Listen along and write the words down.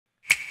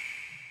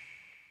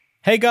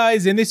Hey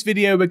guys, in this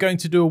video we're going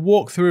to do a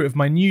walkthrough of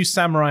my new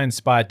samurai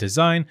inspired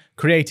design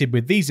created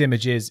with these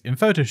images in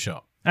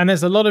Photoshop. And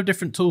there's a lot of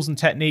different tools and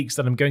techniques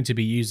that I'm going to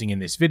be using in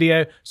this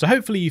video, so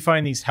hopefully you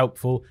find these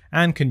helpful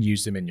and can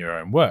use them in your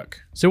own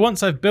work. So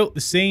once I've built the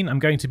scene, I'm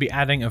going to be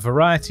adding a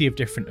variety of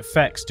different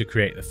effects to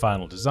create the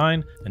final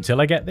design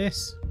until I get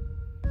this.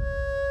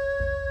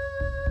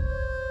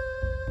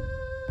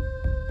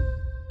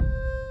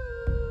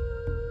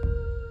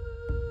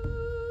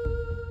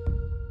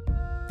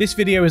 This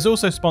video is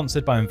also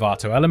sponsored by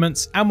Envato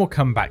Elements, and we'll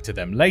come back to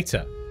them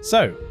later.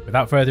 So,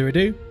 without further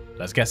ado,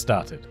 let's get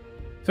started.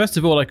 First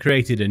of all, I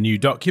created a new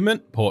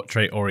document,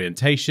 Portrait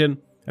Orientation,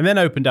 and then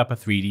opened up a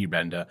 3D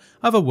render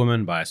of a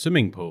woman by a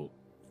swimming pool.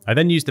 I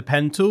then used the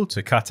pen tool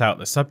to cut out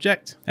the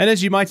subject, and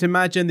as you might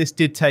imagine, this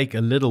did take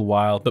a little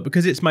while, but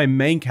because it's my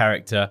main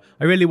character,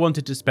 I really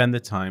wanted to spend the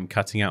time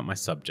cutting out my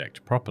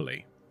subject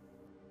properly.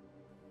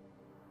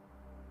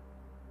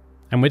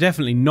 And we're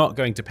definitely not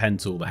going to pen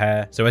tool the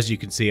hair, so as you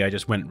can see I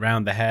just went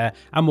round the hair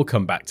and we'll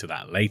come back to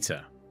that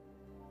later.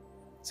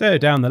 So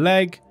down the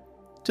leg,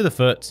 to the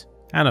foot,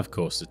 and of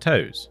course the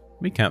toes.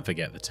 We can't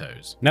forget the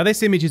toes. Now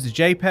this image is a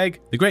JPEG.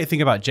 The great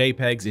thing about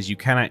JPEGs is you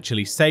can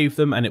actually save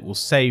them and it will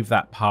save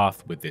that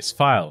path with this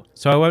file,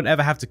 so I won't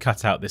ever have to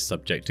cut out this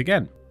subject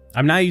again.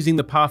 I'm now using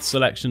the path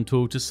selection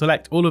tool to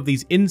select all of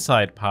these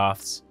inside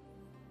paths,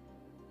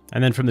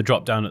 and then from the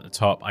drop down at the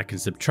top I can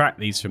subtract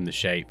these from the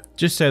shape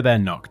just so they're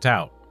knocked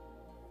out.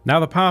 Now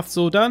the path's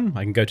all done,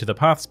 I can go to the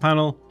Paths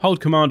panel,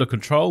 hold Command or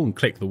Control and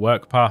click the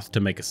work path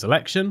to make a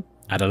selection,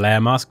 add a layer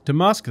mask to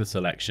mask the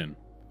selection,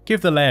 give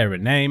the layer a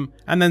name,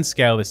 and then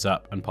scale this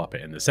up and pop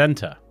it in the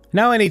center.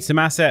 Now I need some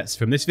assets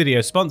from this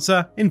video's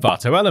sponsor,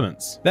 Envato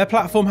Elements. Their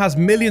platform has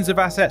millions of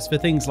assets for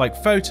things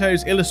like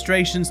photos,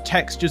 illustrations,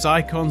 textures,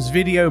 icons,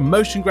 video,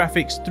 motion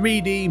graphics,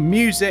 3D,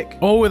 music,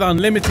 all with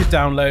unlimited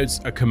downloads,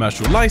 a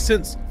commercial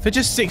license, for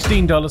just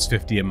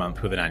 $16.50 a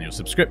month with an annual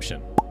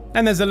subscription.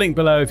 And there's a link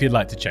below if you'd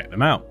like to check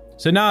them out.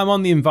 So now I'm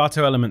on the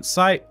Envato Elements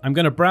site, I'm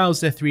going to browse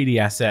their 3D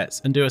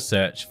assets and do a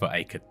search for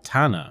a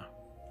katana.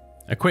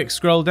 A quick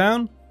scroll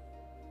down,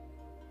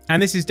 and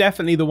this is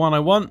definitely the one I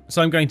want,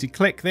 so I'm going to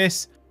click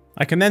this.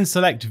 I can then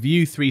select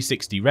View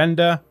 360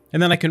 Render,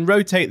 and then I can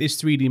rotate this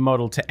 3D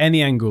model to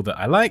any angle that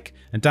I like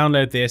and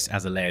download this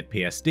as a layered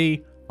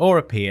PSD or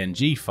a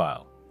PNG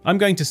file. I'm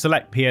going to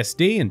select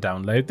PSD and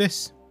download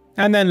this,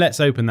 and then let's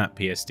open that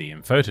PSD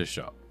in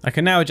Photoshop. I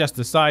can now adjust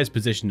the size,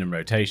 position and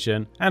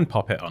rotation and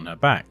pop it on her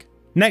back.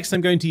 Next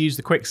I'm going to use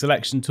the quick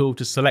selection tool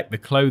to select the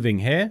clothing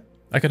here.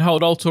 I can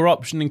hold Alt or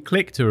Option and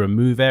click to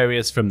remove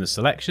areas from the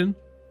selection.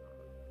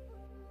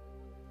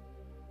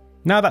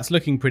 Now that's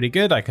looking pretty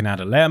good, I can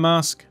add a layer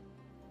mask.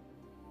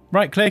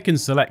 Right click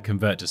and select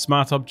Convert to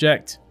Smart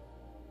Object.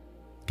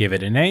 Give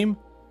it a name,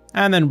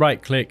 and then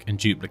right click and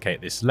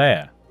duplicate this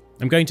layer.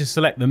 I'm going to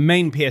select the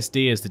main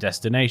PSD as the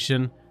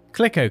destination,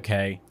 click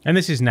OK, and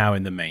this is now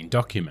in the main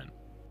document.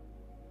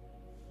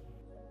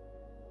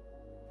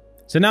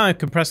 So now I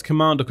can press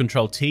Command or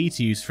Control T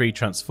to use Free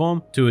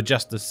Transform to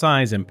adjust the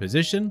size and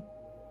position.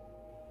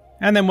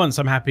 And then once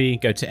I'm happy,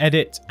 go to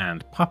Edit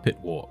and Puppet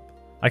Warp.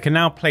 I can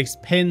now place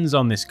pins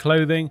on this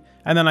clothing,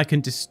 and then I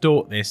can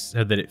distort this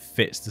so that it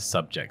fits the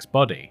subject's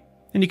body.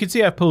 And you can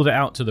see I've pulled it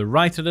out to the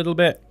right a little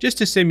bit, just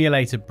to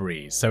simulate a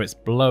breeze, so it's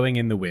blowing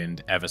in the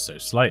wind ever so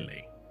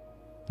slightly.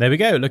 There we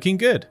go, looking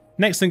good.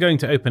 Next I'm going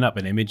to open up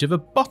an image of a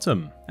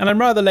bottom, and I'm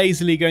rather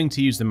lazily going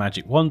to use the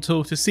Magic Wand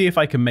tool to see if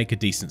I can make a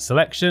decent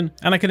selection,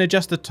 and I can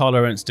adjust the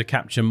tolerance to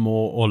capture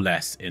more or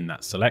less in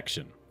that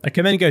selection. I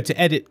can then go to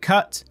Edit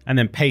Cut, and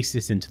then paste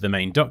this into the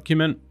main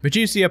document,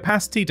 reduce the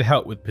opacity to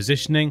help with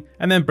positioning,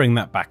 and then bring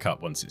that back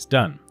up once it's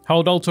done.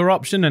 Hold Alt or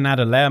Option and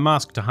add a layer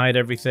mask to hide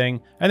everything,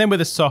 and then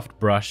with a soft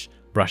brush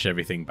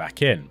everything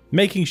back in,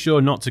 making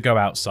sure not to go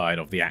outside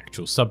of the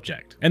actual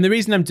subject. And the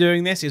reason I'm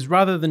doing this is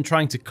rather than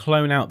trying to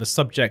clone out the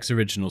subject's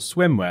original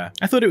swimwear,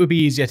 I thought it would be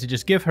easier to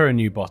just give her a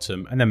new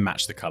bottom and then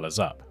match the colors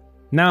up.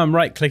 Now I'm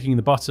right clicking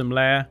the bottom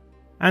layer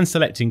and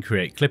selecting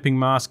Create Clipping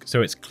Mask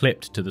so it's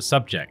clipped to the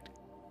subject.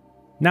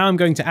 Now I'm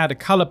going to add a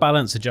color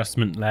balance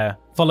adjustment layer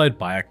followed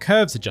by a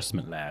curves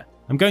adjustment layer.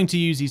 I'm going to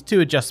use these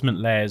two adjustment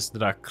layers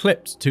that are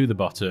clipped to the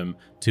bottom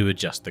to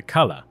adjust the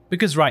color,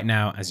 because right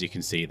now, as you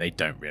can see, they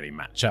don't really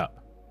match up.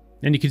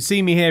 And you can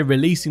see me here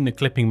releasing the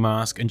clipping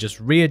mask and just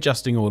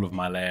readjusting all of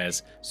my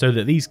layers so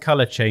that these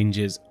color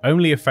changes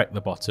only affect the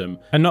bottom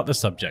and not the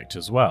subject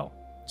as well.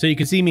 So you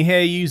can see me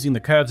here using the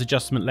curves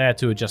adjustment layer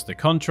to adjust the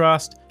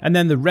contrast, and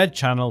then the red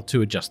channel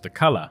to adjust the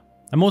color.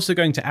 I'm also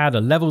going to add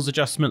a levels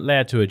adjustment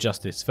layer to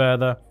adjust this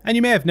further, and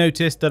you may have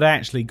noticed that I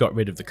actually got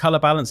rid of the color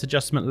balance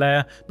adjustment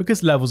layer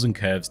because levels and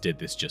curves did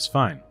this just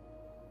fine.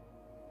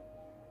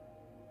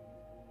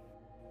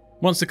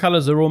 Once the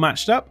colors are all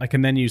matched up, I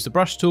can then use the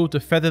brush tool to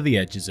feather the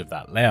edges of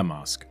that layer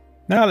mask.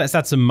 Now let's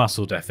add some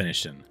muscle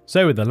definition.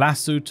 So with the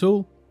lasso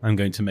tool, I'm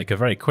going to make a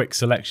very quick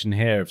selection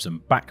here of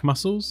some back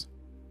muscles.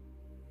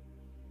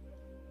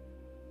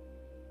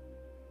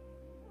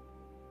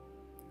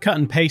 Cut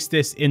and paste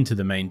this into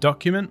the main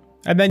document.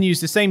 and then use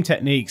the same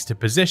techniques to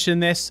position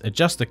this,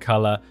 adjust the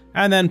color,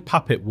 and then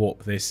puppet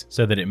warp this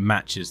so that it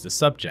matches the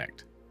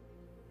subject.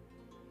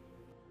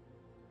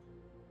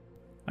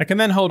 I can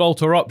then hold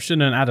Alt or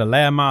Option and add a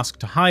layer mask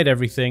to hide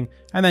everything,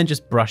 and then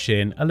just brush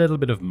in a little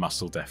bit of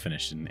muscle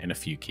definition in a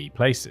few key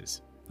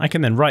places. I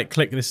can then right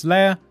click this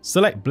layer,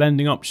 select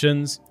blending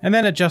options, and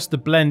then adjust the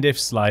blend if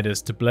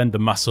sliders to blend the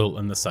muscle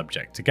and the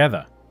subject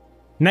together.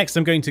 Next,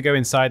 I'm going to go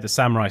inside the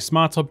Samurai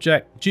Smart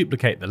Object,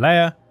 duplicate the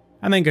layer,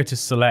 and then go to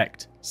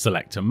Select,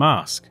 Select a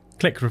Mask.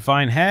 Click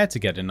Refine Hair to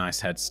get a nice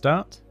head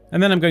start.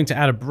 And then I'm going to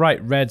add a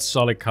bright red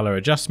solid color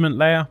adjustment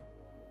layer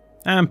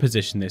and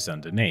position this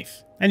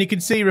underneath. And you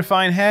can see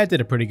Refine Hair did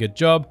a pretty good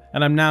job,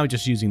 and I'm now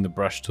just using the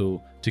brush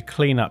tool to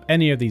clean up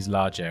any of these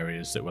large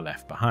areas that were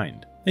left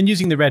behind. And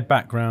using the red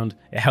background,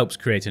 it helps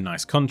create a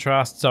nice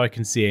contrast so I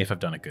can see if I've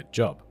done a good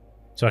job.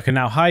 So I can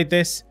now hide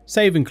this,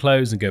 save and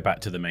close, and go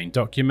back to the main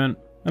document.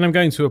 And I'm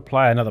going to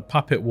apply another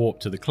puppet warp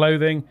to the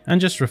clothing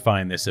and just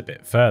refine this a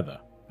bit further.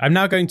 I'm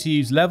now going to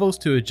use levels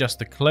to adjust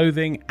the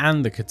clothing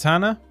and the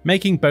katana,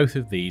 making both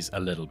of these a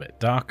little bit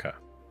darker.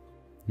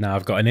 Now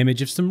I've got an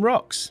image of some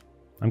rocks.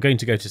 I'm going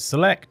to go to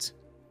Select,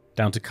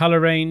 down to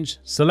Color Range,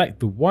 select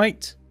the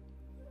white,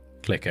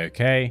 click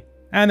OK,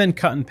 and then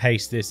cut and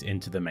paste this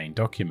into the main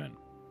document.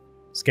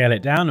 Scale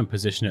it down and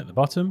position it at the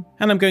bottom,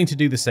 and I'm going to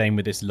do the same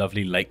with this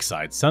lovely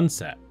lakeside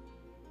sunset.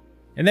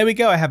 And there we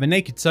go, I have a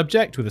naked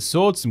subject with a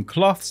sword, some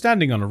cloth,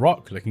 standing on a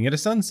rock looking at a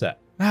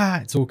sunset.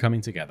 It's all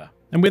coming together.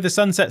 And with the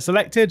sunset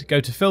selected, go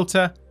to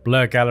Filter,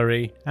 Blur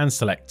Gallery, and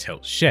select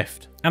Tilt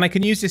Shift. And I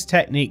can use this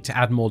technique to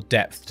add more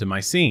depth to my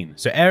scene.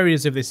 So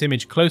areas of this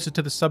image closer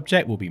to the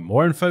subject will be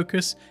more in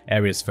focus,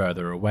 areas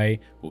further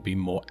away will be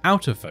more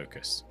out of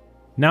focus.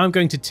 Now I'm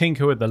going to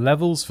tinker with the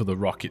levels for the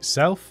rock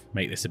itself,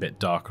 make this a bit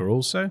darker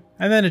also,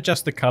 and then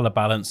adjust the color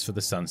balance for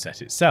the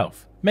sunset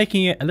itself,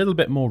 making it a little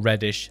bit more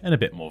reddish and a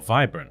bit more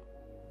vibrant.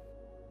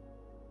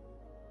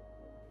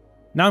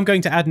 Now I'm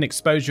going to add an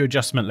exposure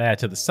adjustment layer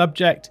to the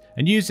subject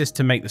and use this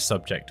to make the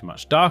subject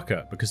much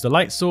darker because the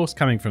light source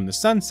coming from the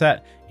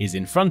sunset is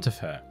in front of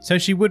her, so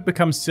she would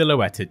become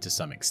silhouetted to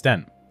some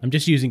extent. I'm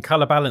just using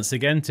color balance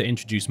again to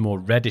introduce more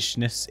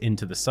reddishness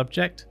into the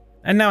subject.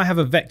 And now I have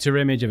a vector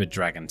image of a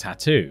dragon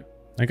tattoo.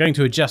 I'm going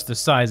to adjust the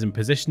size and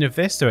position of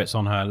this so it's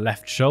on her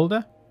left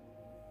shoulder.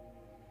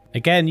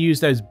 Again, use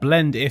those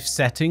blend if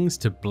settings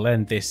to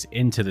blend this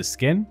into the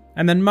skin,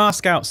 and then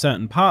mask out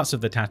certain parts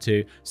of the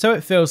tattoo so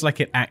it feels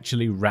like it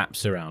actually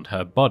wraps around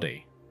her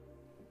body.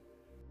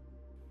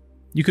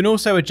 You can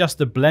also adjust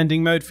the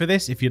blending mode for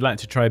this if you'd like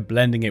to try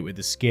blending it with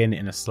the skin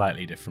in a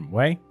slightly different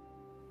way.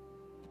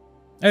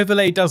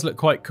 Overlay does look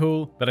quite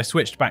cool, but I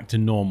switched back to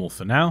normal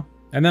for now.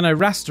 And then I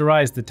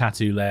rasterized the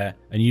tattoo layer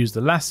and used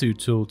the lasso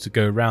tool to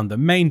go around the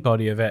main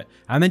body of it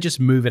and then just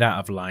move it out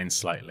of line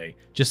slightly,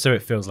 just so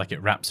it feels like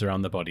it wraps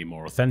around the body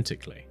more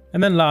authentically.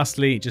 And then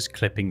lastly, just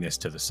clipping this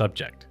to the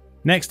subject.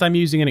 Next, I'm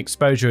using an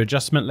exposure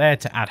adjustment layer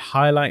to add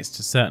highlights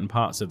to certain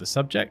parts of the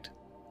subject.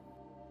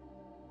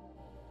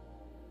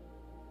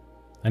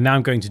 And now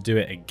I'm going to do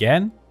it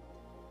again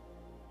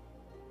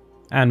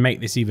and make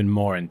this even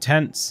more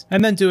intense,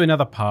 and then do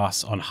another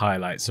pass on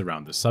highlights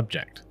around the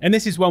subject. And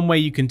this is one way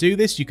you can do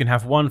this. You can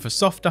have one for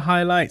softer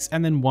highlights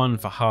and then one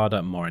for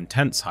harder, more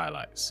intense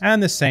highlights.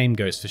 And the same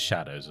goes for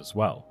shadows as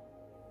well.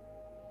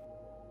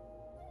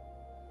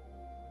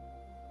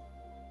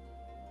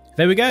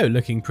 There we go,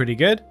 looking pretty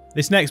good.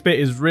 This next bit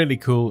is really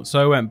cool,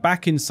 so I went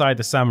back inside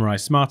the Samurai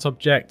Smart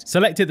Object,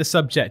 selected the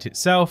subject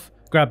itself,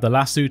 grabbed the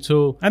lasso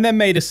tool, and then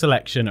made a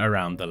selection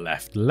around the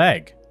left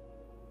leg.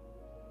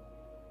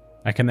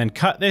 I can then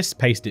cut this,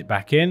 paste it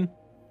back in,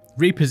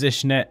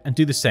 reposition it, and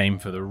do the same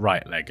for the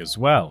right leg as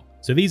well.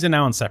 So these are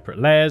now on separate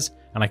layers,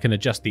 and I can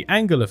adjust the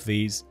angle of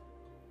these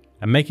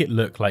and make it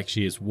look like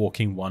she is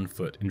walking one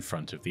foot in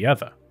front of the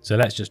other. So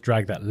let's just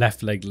drag that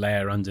left leg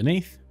layer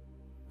underneath.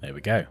 There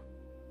we go.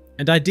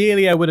 And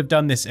ideally I would have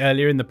done this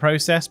earlier in the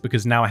process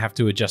because now I have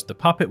to adjust the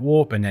puppet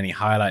warp and any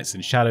highlights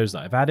and shadows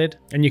that I've added.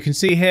 And you can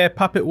see here,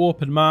 puppet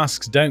warp and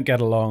masks don't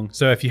get along.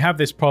 So if you have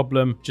this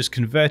problem, just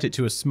convert it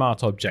to a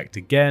smart object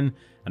again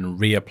and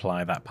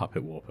reapply that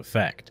puppet warp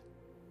effect.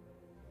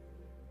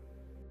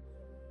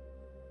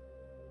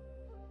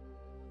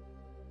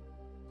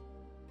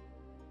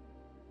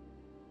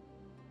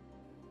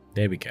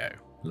 There we go,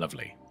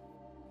 lovely.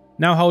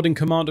 Now holding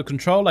Command or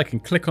Control, I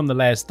can click on the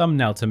layer's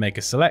thumbnail to make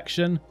a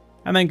selection,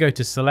 and then go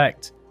to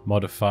Select,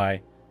 Modify,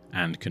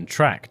 and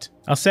Contract.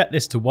 I'll set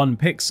this to 1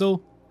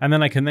 pixel, and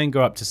then I can then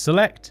go up to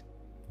Select,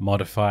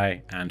 Modify,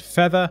 and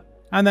Feather,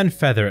 and then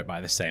feather it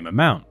by the same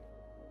amount.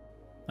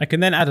 I can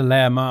then add a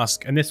layer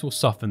mask, and this will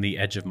soften the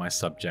edge of my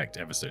subject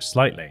ever so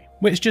slightly,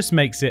 which just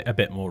makes it a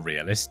bit more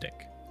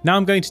realistic. Now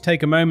I'm going to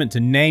take a moment to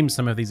name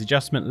some of these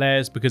adjustment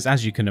layers because,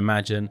 as you can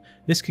imagine,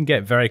 this can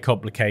get very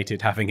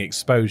complicated having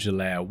exposure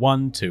layer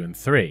 1, 2 and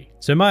 3.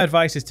 So my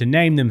advice is to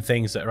name them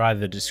things that are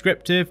either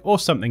descriptive or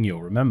something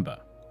you'll remember.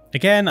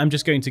 Again, I'm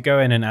just going to go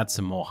in and add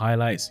some more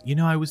highlights. You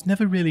know, I was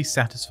never really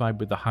satisfied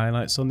with the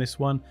highlights on this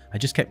one. I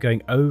just kept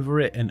going over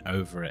it and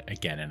over it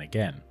again and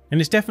again. And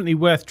it's definitely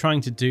worth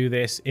trying to do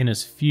this in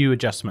as few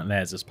adjustment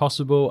layers as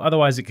possible,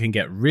 otherwise it can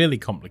get really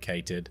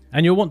complicated.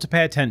 And you'll want to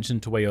pay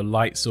attention to where your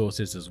light source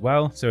is as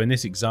well. So in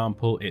this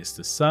example, it's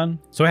the sun.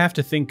 So I have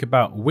to think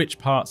about which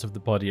parts of the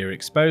body are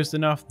exposed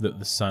enough that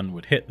the sun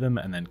would hit them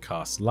and then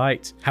cast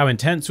light. How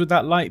intense would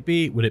that light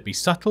be? Would it be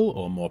subtle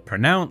or more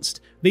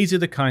pronounced? These are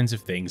the kinds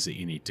of things that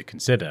you need to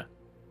consider.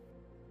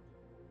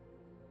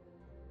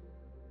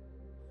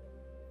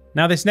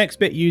 Now this next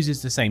bit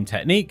uses the same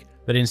technique,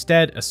 but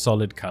instead a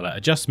solid color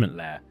adjustment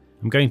layer.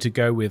 I'm going to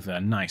go with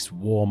a nice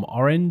warm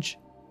orange.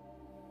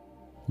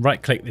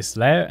 Right click this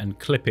layer and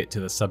clip it to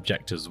the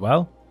subject as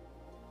well.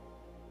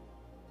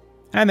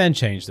 And then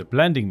change the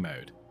blending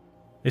mode.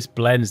 This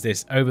blends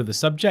this over the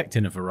subject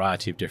in a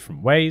variety of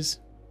different ways.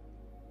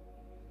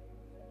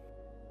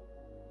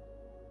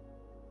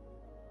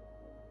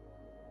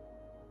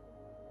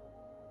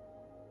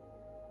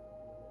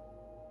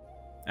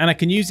 And I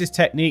can use this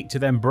technique to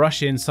then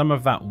brush in some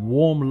of that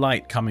warm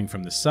light coming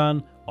from the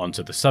sun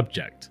onto the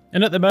subject.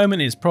 And at the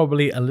moment it's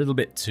probably a little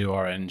bit too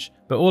orange,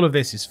 but all of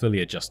this is fully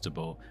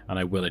adjustable and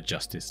I will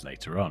adjust this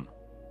later on.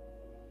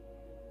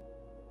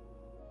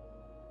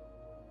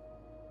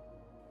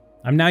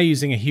 I'm now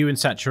using a hue and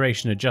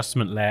saturation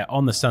adjustment layer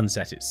on the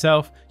sunset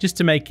itself, just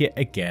to make it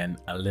again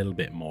a little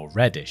bit more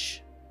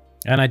reddish.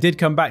 And I did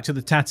come back to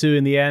the tattoo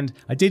in the end.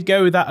 I did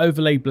go with that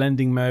overlay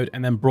blending mode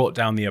and then brought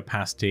down the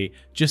opacity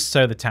just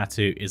so the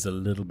tattoo is a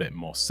little bit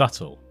more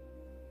subtle.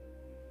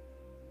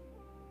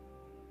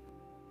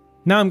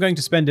 Now I'm going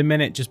to spend a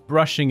minute just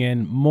brushing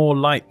in more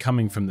light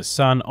coming from the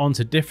sun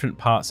onto different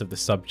parts of the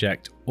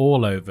subject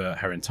all over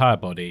her entire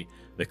body,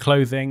 the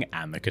clothing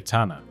and the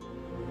katana.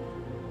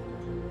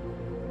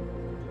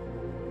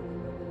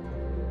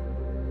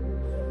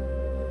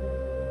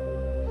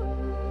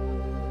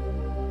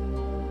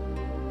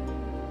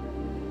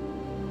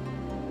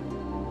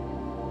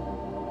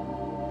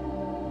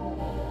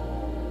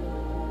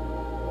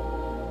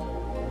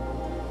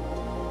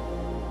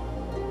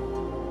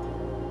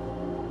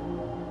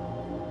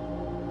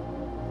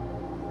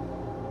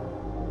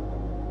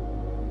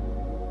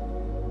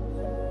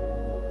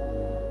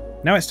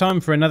 Now it's time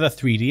for another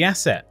 3D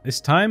asset,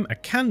 this time a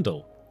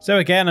candle. So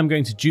again, I'm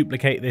going to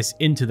duplicate this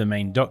into the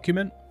main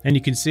document, and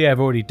you can see I've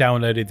already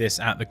downloaded this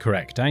at the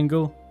correct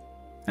angle.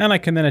 And I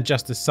can then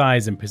adjust the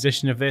size and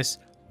position of this,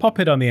 pop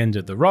it on the end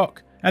of the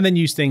rock, and then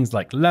use things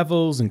like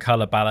levels and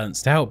color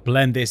balance to help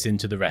blend this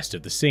into the rest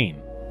of the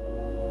scene.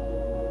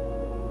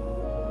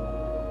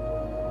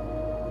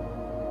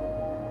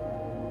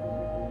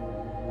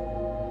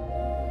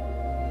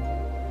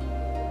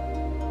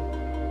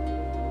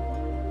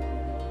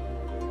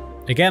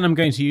 Again, I'm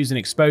going to use an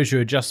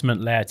exposure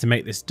adjustment layer to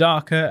make this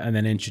darker and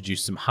then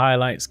introduce some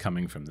highlights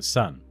coming from the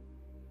sun.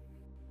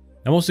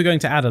 I'm also going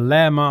to add a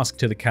layer mask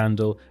to the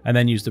candle and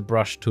then use the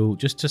brush tool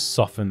just to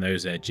soften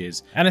those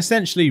edges and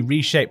essentially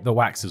reshape the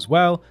wax as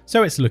well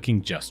so it's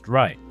looking just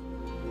right.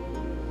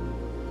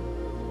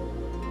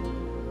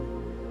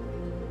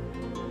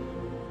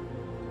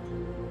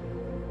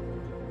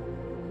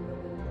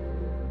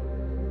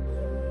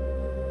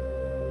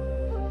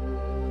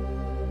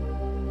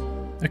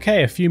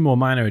 Okay, a few more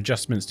minor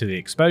adjustments to the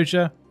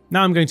exposure.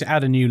 Now I'm going to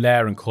add a new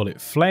layer and call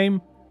it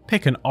Flame.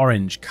 Pick an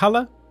orange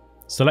color,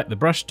 select the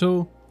brush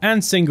tool,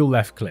 and single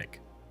left click.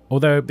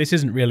 Although this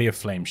isn't really a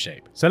flame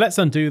shape. So let's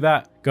undo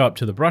that, go up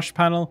to the brush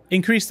panel,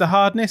 increase the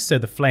hardness so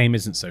the flame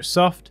isn't so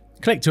soft,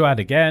 click to add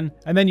again,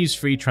 and then use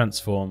Free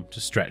Transform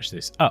to stretch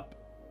this up.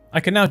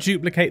 I can now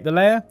duplicate the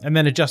layer and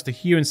then adjust the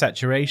hue and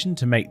saturation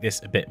to make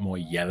this a bit more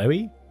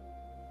yellowy.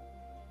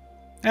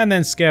 And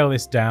then scale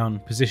this down,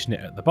 position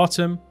it at the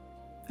bottom,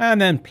 and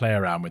then play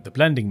around with the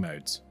blending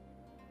modes.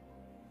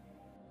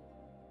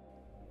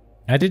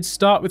 I did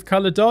start with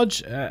color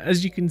dodge.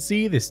 As you can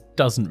see, this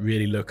doesn't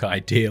really look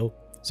ideal.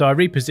 So I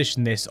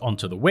repositioned this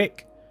onto the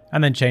wick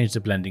and then changed the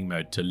blending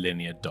mode to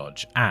linear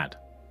dodge add.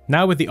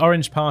 Now with the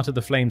orange part of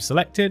the flame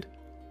selected,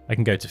 I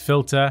can go to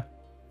filter,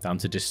 down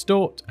to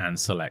distort and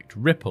select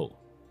ripple.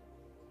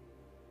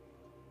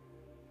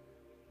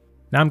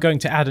 Now I'm going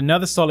to add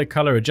another solid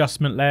color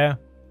adjustment layer,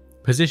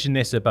 position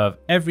this above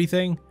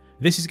everything.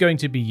 This is going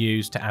to be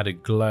used to add a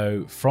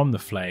glow from the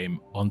flame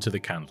onto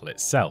the candle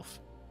itself.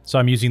 So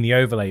I'm using the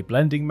overlay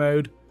blending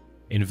mode,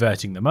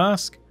 inverting the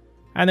mask,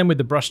 and then with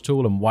the brush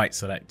tool and white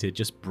selected,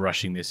 just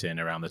brushing this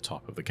in around the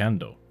top of the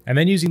candle. And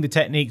then using the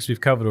techniques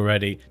we've covered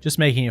already, just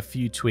making a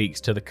few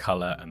tweaks to the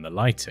color and the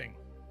lighting.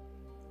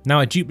 Now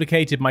I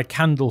duplicated my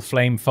candle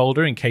flame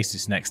folder in case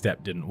this next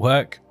step didn't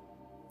work.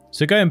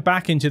 So going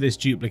back into this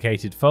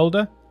duplicated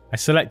folder, I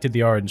selected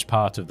the orange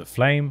part of the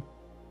flame,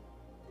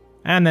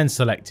 and then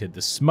selected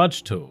the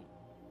smudge tool.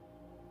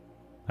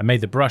 I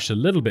made the brush a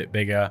little bit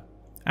bigger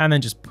and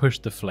then just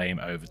pushed the flame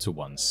over to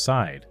one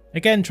side,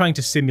 again trying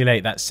to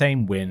simulate that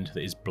same wind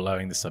that is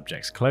blowing the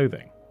subject's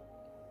clothing.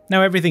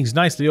 Now everything's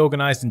nicely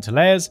organized into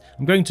layers.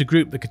 I'm going to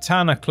group the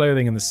katana,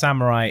 clothing and the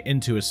samurai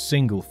into a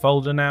single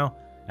folder now,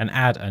 and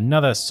add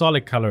another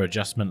solid color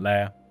adjustment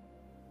layer.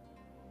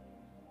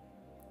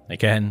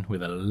 Again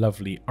with a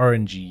lovely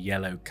orangey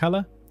yellow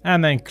color,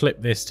 and then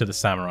clip this to the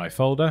Samurai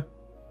folder,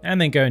 and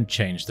then go and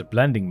change the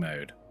blending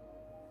mode.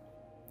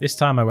 This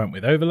time I went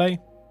with overlay,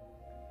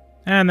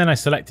 and then I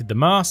selected the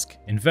mask,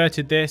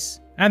 inverted this,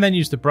 and then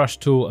used the brush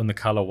tool and the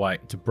color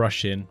white to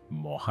brush in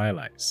more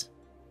highlights.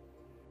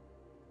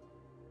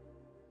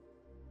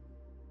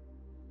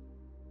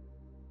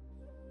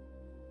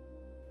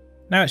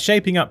 Now it's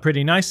shaping up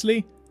pretty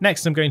nicely.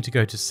 Next I'm going to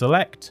go to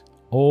Select,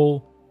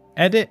 All,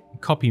 Edit,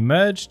 Copy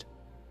Merged,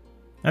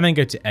 and then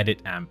go to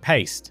Edit and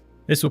Paste.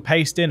 This will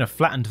paste in a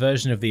flattened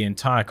version of the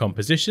entire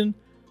composition.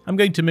 I'm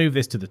going to move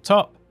this to the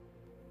top,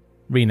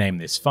 rename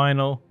this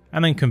Final,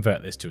 and then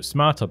convert this to a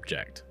smart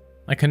object.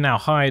 I can now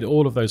hide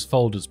all of those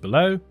folders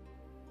below,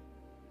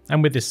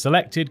 and with this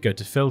selected, go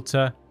to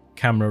Filter,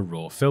 Camera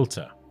Raw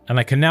Filter, and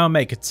I can now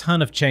make a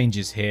ton of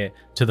changes here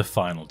to the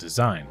final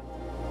design.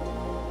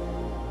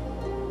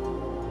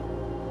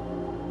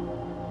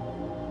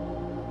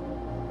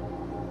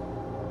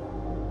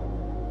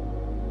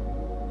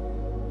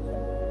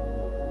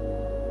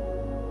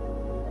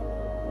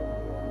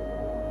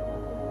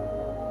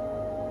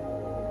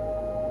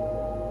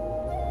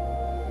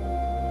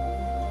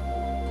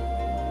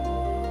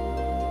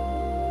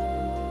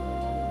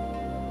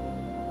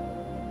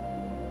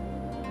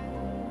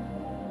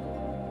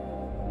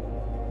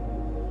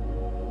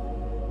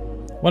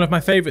 One of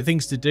my favourite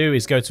things to do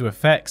is go to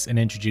effects and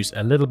introduce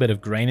a little bit of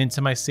grain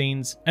into my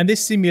scenes, and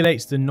this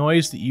simulates the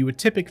noise that you would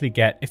typically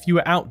get if you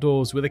were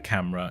outdoors with a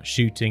camera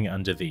shooting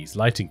under these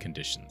lighting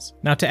conditions.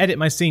 Now to edit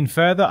my scene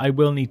further, I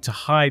will need to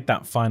hide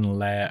that final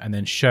layer and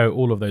then show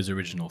all of those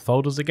original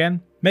folders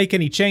again. Make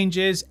any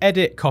changes,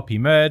 edit, copy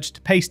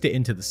merged, paste it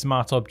into the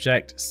smart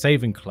object,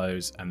 save and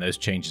close, and those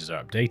changes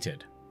are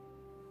updated.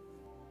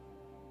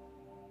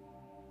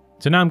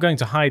 So now I'm going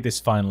to hide this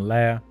final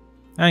layer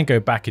and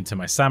go back into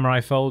my Samurai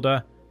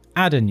folder,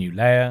 add a new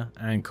layer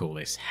and call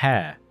this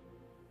hair.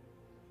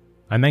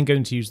 I'm then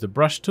going to use the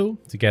brush tool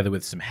together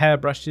with some hair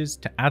brushes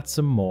to add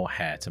some more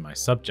hair to my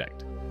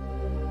subject.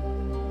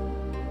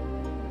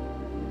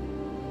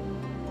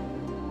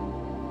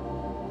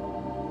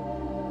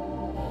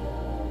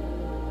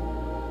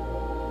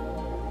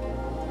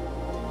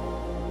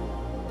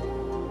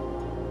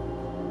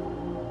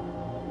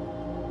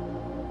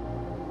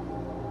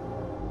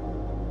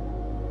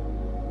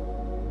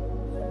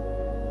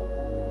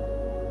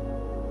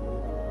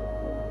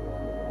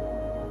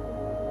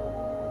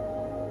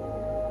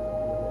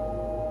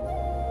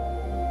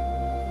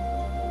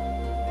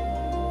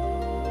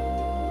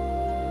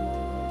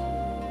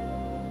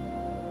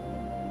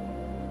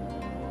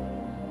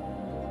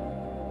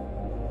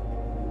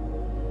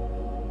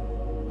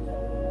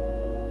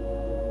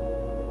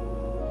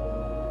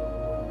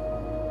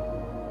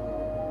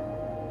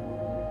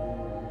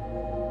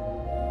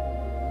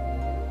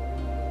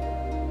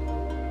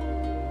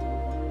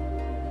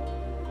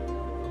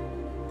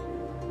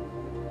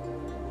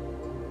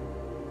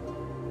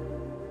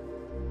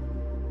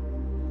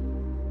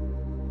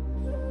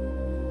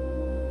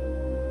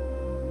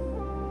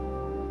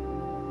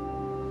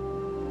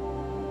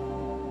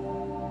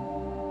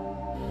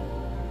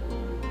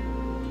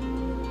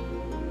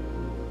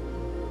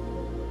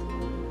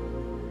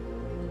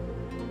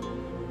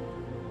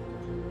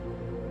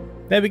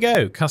 There we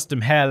go, custom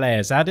hair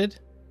layers added.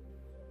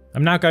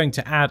 I'm now going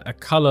to add a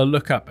color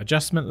lookup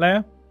adjustment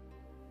layer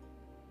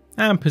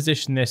and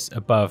position this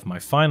above my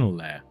final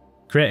layer.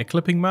 Create a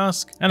clipping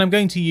mask, and I'm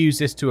going to use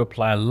this to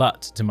apply a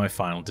LUT to my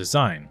final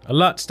design. A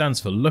LUT stands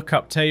for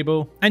lookup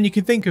table, and you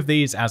can think of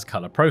these as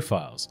color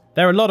profiles.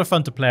 They're a lot of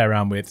fun to play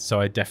around with, so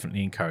I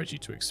definitely encourage you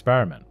to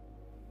experiment.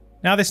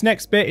 Now this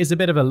next bit is a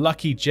bit of a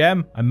lucky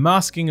gem. I'm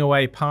masking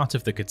away part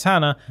of the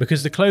katana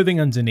because the clothing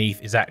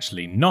underneath is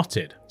actually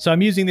knotted. So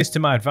I'm using this to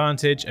my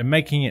advantage and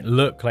making it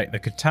look like the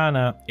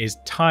katana is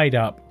tied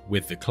up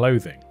with the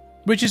clothing.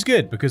 Which is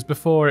good because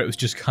before it was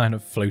just kind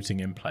of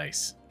floating in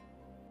place.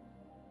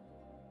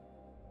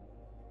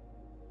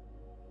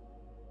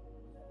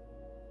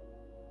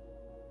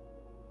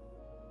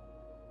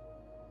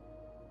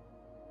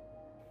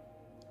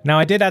 Now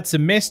I did add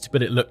some mist,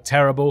 but it looked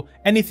terrible.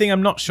 Anything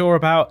I'm not sure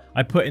about,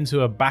 I put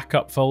into a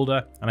backup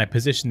folder and I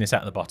position this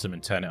at the bottom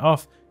and turn it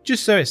off,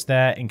 just so it's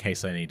there in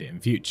case I need it in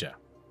future.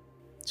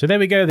 So there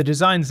we go, the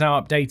design's now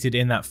updated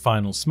in that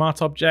final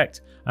smart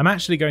object. I'm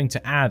actually going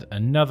to add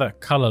another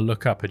color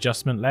lookup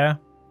adjustment layer.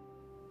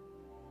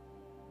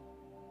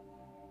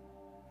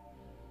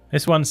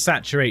 This one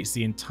saturates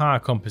the entire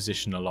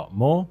composition a lot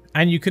more,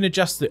 and you can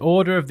adjust the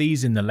order of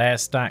these in the layer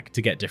stack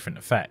to get different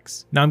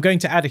effects. Now I'm going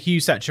to add a hue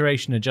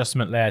saturation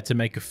adjustment layer to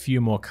make a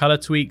few more color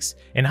tweaks.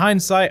 In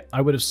hindsight,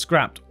 I would have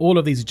scrapped all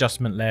of these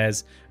adjustment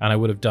layers and I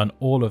would have done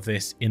all of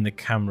this in the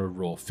camera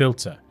raw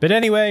filter. But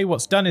anyway,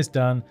 what's done is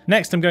done.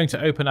 Next I'm going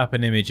to open up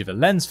an image of a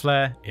lens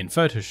flare in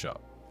Photoshop.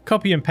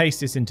 Copy and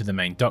paste this into the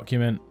main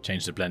document,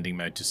 change the blending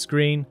mode to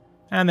screen,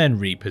 and then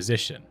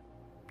reposition.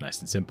 Nice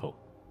and simple.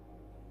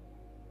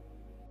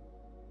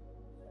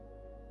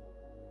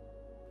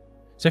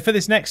 So for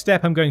this next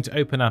step, I'm going to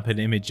open up an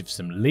image of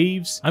some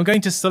leaves. I'm going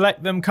to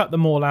select them, cut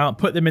them all out,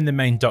 put them in the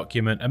main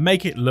document and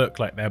make it look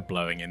like they're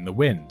blowing in the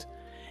wind.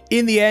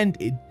 In the end,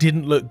 it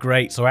didn't look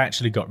great, so I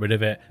actually got rid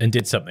of it and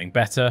did something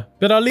better.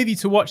 But I'll leave you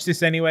to watch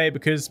this anyway,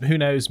 because who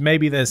knows,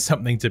 maybe there's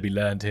something to be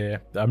learned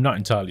here. I'm not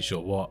entirely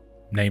sure what,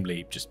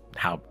 namely just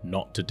how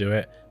not to do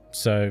it.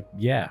 So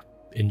yeah,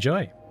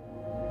 enjoy.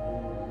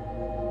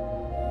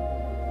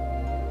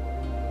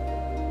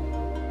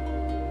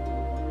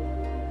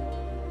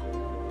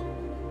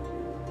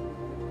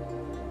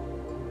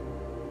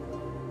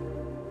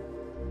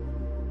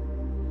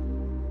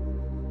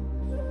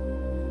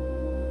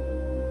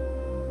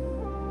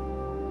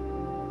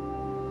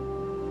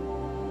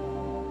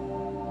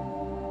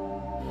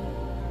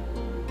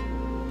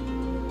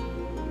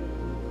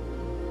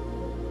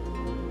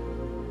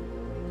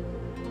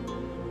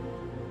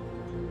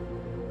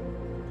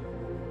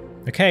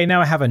 Okay,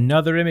 now I have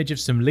another image of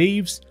some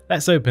leaves.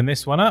 Let's open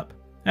this one up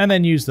and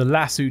then use the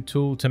lasso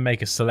tool to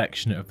make a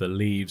selection of the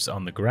leaves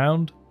on the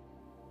ground.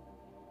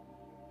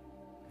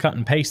 Cut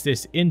and paste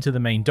this into the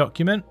main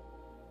document.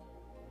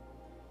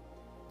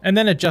 And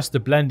then adjust the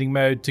blending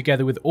mode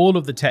together with all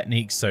of the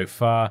techniques so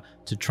far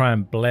to try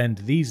and blend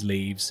these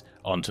leaves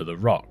onto the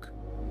rock.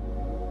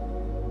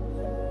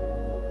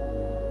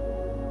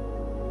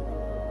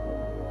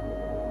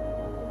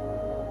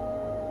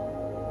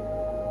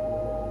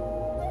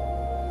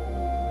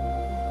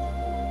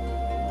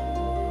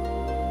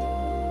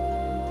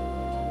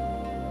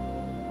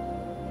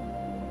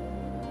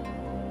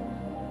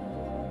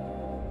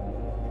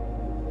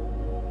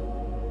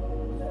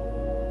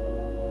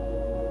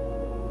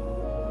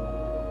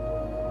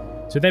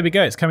 So there we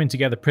go, it's coming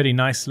together pretty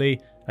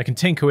nicely. I can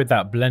tinker with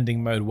that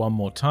blending mode one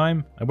more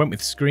time. I went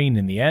with screen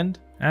in the end,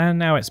 and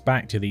now it's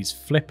back to these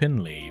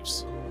flippin'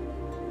 leaves.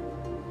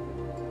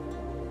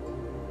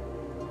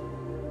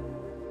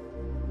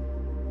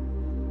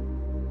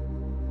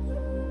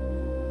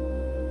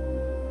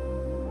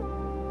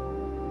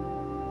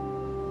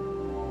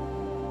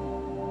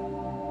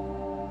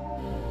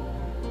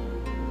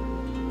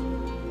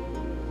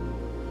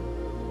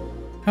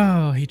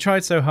 Oh, he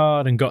tried so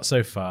hard and got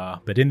so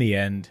far, but in the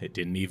end, it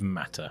didn't even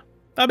matter.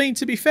 I mean,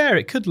 to be fair,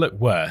 it could look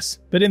worse,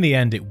 but in the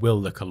end, it will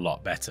look a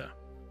lot better.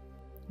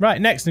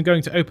 Right, next I'm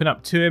going to open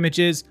up two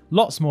images,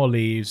 lots more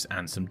leaves,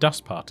 and some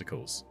dust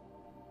particles.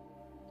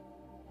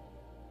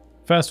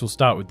 First, we'll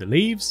start with the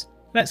leaves.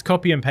 Let's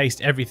copy and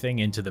paste everything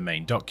into the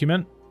main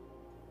document.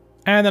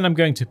 And then I'm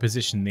going to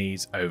position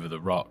these over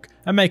the rock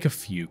and make a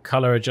few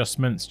color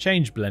adjustments,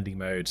 change blending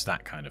modes,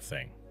 that kind of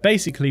thing.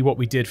 Basically what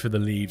we did for the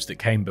leaves that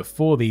came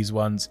before these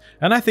ones,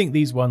 and I think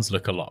these ones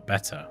look a lot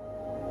better.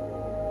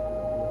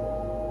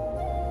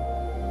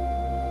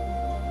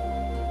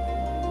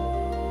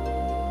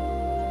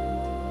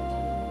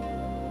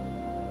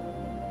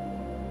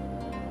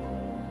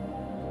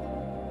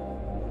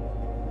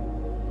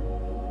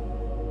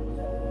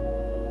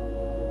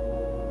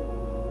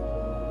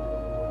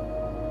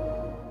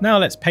 Now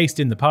let's paste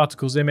in the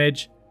particles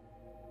image.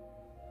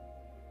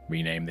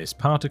 Rename this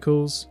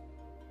particles.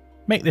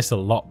 Make this a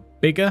lot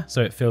bigger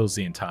so it fills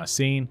the entire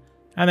scene,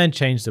 and then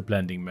change the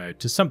blending mode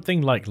to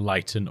something like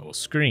lighten or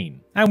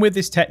screen. And with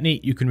this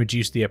technique you can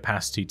reduce the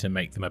opacity to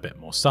make them a bit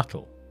more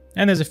subtle.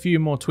 And there's a few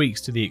more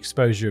tweaks to the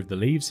exposure of the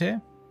leaves here.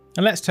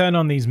 And let's turn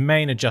on these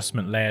main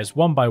adjustment layers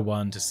one by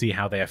one to see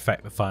how they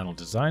affect the final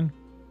design.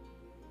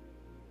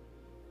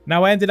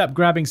 Now I ended up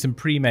grabbing some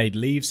pre-made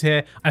leaves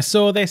here. I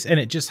saw this and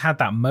it just had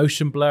that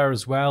motion blur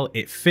as well.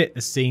 It fit the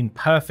scene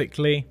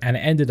perfectly and it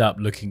ended up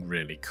looking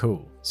really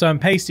cool. So I'm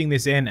pasting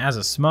this in as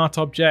a smart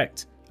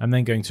object. I'm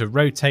then going to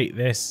rotate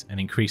this and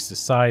increase the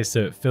size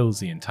so it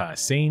fills the entire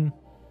scene.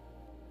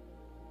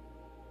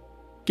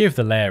 Give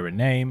the layer a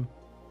name.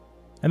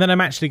 And then I'm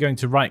actually going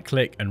to right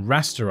click and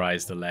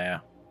rasterize the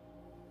layer.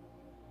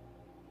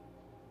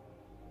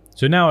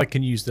 So now I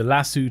can use the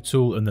lasso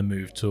tool and the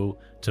move tool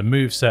to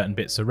move certain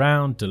bits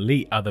around,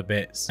 delete other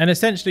bits, and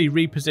essentially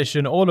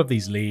reposition all of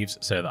these leaves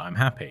so that I'm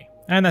happy.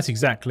 And that's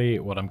exactly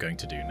what I'm going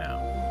to do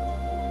now.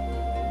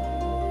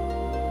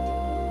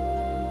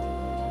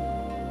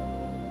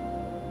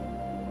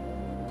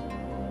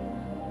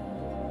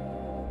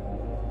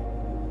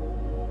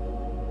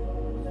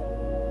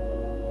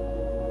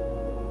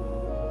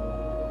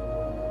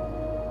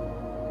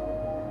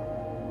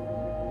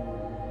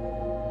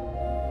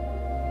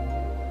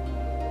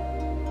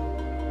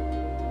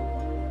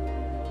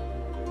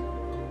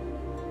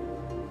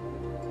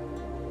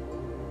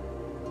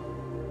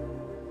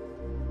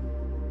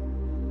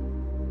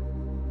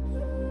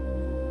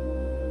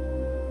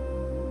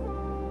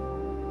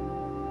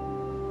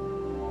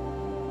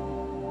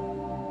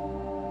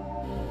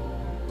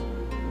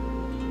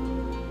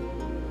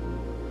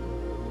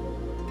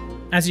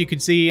 As you can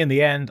see in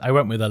the end, I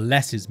went with a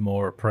less is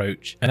more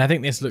approach, and I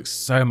think this looks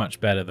so much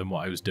better than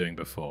what I was doing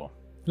before.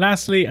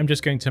 Lastly, I'm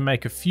just going to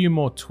make a few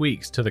more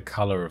tweaks to the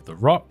color of the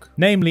rock,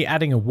 namely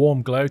adding a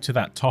warm glow to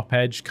that top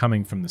edge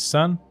coming from the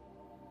sun.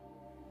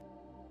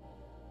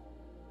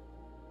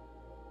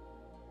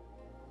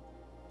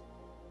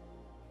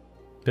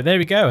 But there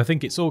we go, I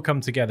think it's all come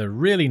together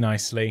really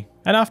nicely.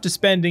 And after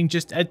spending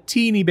just a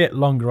teeny bit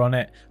longer on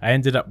it, I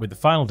ended up with the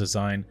final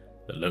design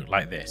that looked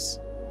like this.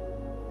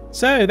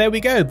 So there we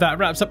go, that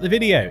wraps up the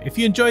video. If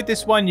you enjoyed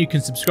this one, you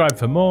can subscribe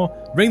for more,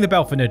 ring the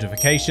bell for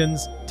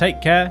notifications.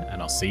 Take care, and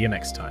I'll see you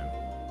next time.